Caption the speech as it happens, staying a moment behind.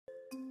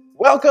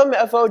Welcome,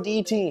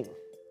 FOD team.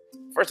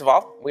 First of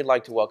all, we'd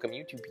like to welcome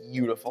you to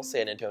beautiful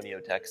San Antonio,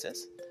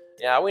 Texas.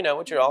 Yeah, we know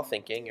what you're all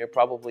thinking. You're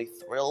probably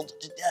thrilled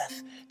to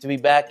death to be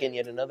back in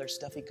yet another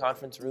stuffy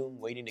conference room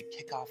waiting to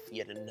kick off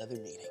yet another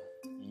meeting.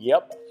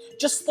 Yep.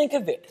 Just think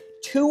of it.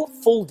 2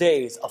 full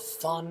days of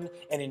fun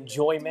and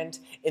enjoyment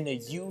in a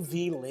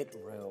UV-lit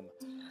room.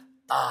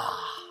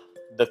 Ah,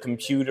 the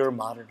computer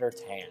monitor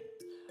tan.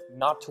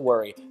 Not to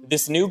worry,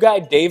 this new guy,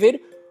 David,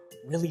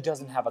 really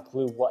doesn't have a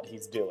clue what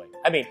he's doing.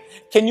 I mean,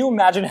 can you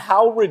imagine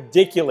how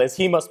ridiculous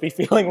he must be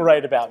feeling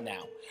right about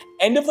now?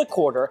 End of the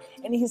quarter,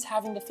 and he's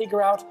having to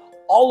figure out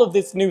all of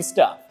this new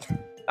stuff.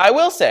 I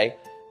will say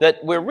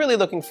that we're really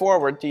looking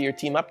forward to your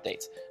team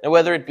updates. Now,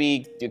 whether it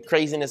be the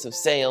craziness of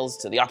sales,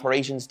 to the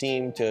operations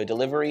team, to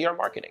delivery or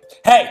marketing.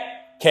 Hey,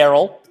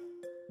 Carol,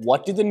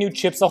 what did the new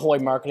Chips Ahoy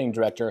marketing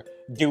director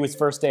do his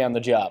first day on the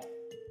job?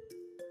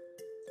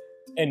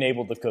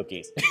 Enable the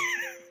cookies.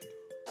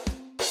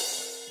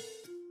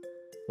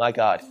 My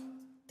God,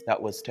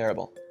 that was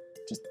terrible.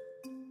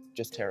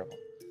 Just terrible.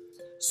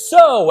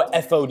 So,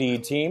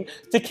 FOD team,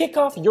 to kick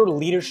off your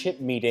leadership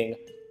meeting,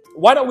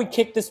 why don't we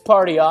kick this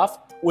party off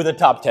with a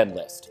top 10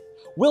 list?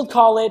 We'll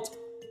call it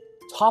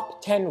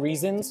Top 10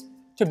 Reasons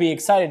to be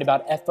Excited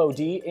About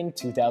FOD in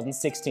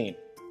 2016.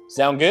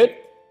 Sound good?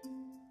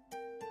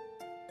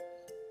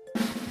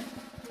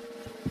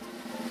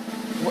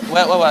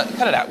 Well,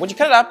 cut it out. Would you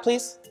cut it out,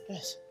 please?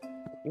 Yes.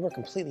 You were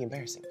completely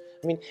embarrassing.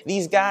 I mean,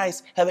 these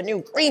guys have a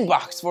new green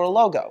box for a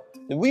logo.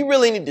 We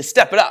really need to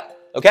step it up,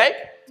 okay?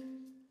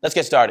 Let's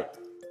get started.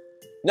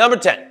 Number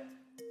 10.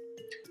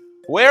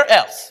 Where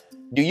else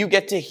do you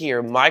get to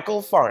hear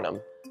Michael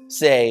Farnham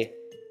say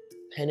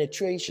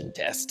penetration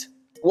test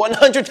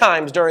 100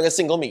 times during a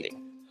single meeting?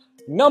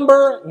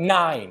 Number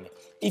 9.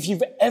 If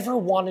you've ever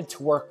wanted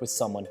to work with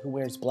someone who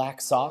wears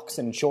black socks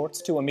and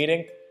shorts to a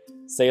meeting,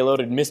 say hello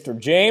to Mr.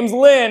 James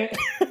Lynn.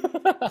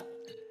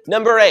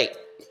 Number 8.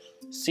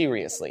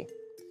 Seriously,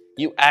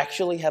 you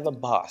actually have a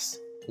boss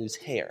whose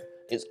hair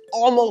is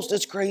almost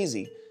as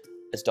crazy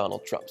as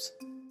Donald Trump's.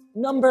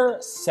 Number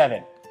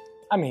 7.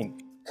 I mean,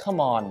 come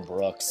on,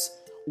 Brooks.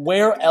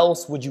 Where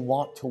else would you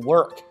want to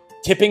work?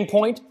 Tipping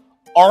Point?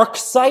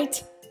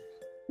 ArcSite?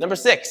 Number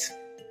 6.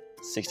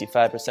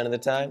 65% of the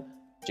time,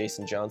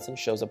 Jason Johnson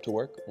shows up to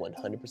work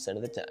 100%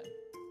 of the time.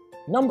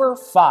 Number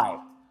 5.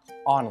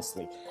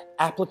 Honestly,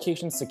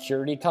 application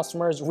security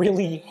customers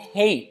really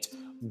hate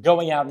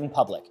going out in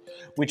public,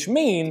 which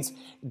means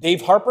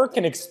Dave Harper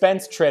can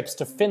expense trips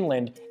to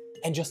Finland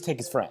and just take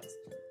his friends.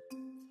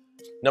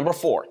 Number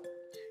 4.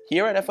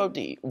 Here at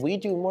FOD, we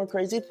do more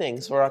crazy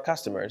things for our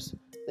customers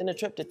than a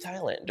trip to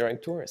Thailand during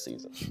tourist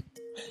season.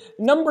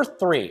 Number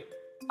 3.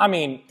 I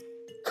mean,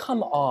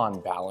 come on,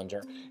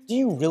 Ballinger. Do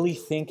you really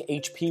think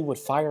HP would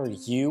fire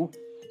you?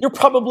 You're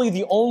probably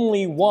the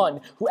only one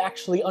who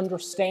actually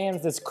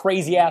understands this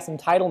crazy-ass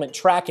entitlement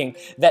tracking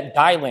that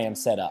Dylan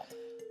set up.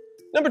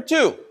 Number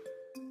 2.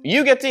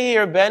 You get to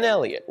hear Ben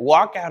Elliott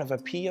walk out of a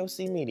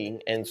POC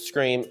meeting and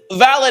scream,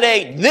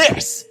 "Validate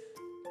this!"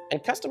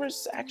 And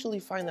customers actually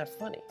find that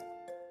funny.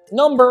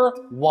 Number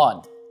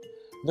 1.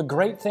 The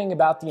great thing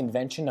about the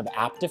invention of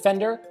App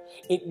Defender,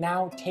 it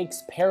now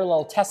takes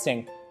parallel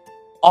testing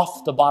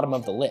off the bottom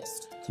of the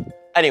list.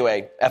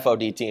 Anyway,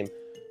 FOD team,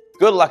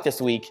 good luck this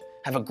week,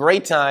 have a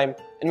great time,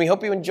 and we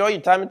hope you enjoy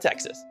your time in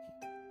Texas.